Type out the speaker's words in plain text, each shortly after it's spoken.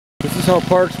how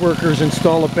parks workers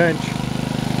install a bench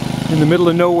in the middle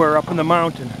of nowhere up in the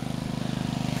mountain.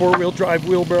 Four-wheel drive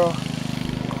wheelbarrow,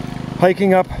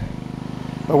 hiking up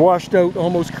a washed out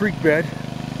almost creek bed.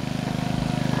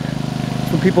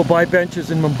 When people buy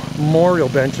benches and memorial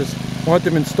benches, want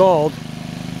them installed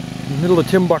in the middle of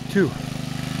Timbuktu.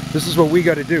 This is what we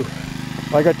got to do.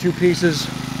 I got 2 pieces,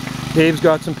 Dave's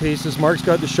got some pieces, Mark's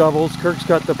got the shovels, Kirk's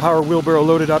got the power wheelbarrow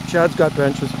loaded up, Chad's got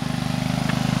benches,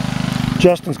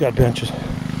 Justin's got benches,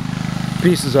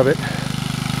 pieces of it.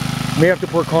 May have to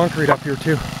pour concrete up here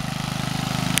too.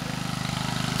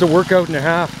 It's a workout and a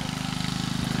half.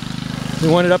 We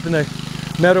want it up in the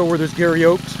meadow where there's Gary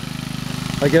Oaks.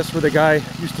 I guess where the guy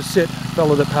used to sit, a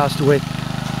fellow that passed away.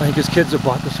 I think his kids have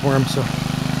bought this for him, so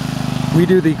we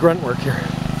do the grunt work here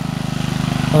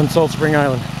on Salt Spring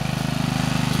Island.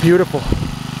 It's beautiful.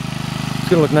 It's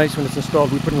gonna look nice when it's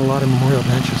installed. We put in a lot of memorial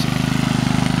benches.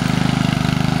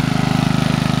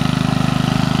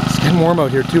 It's getting warm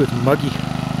out here too. It's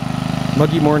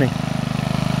muggy morning.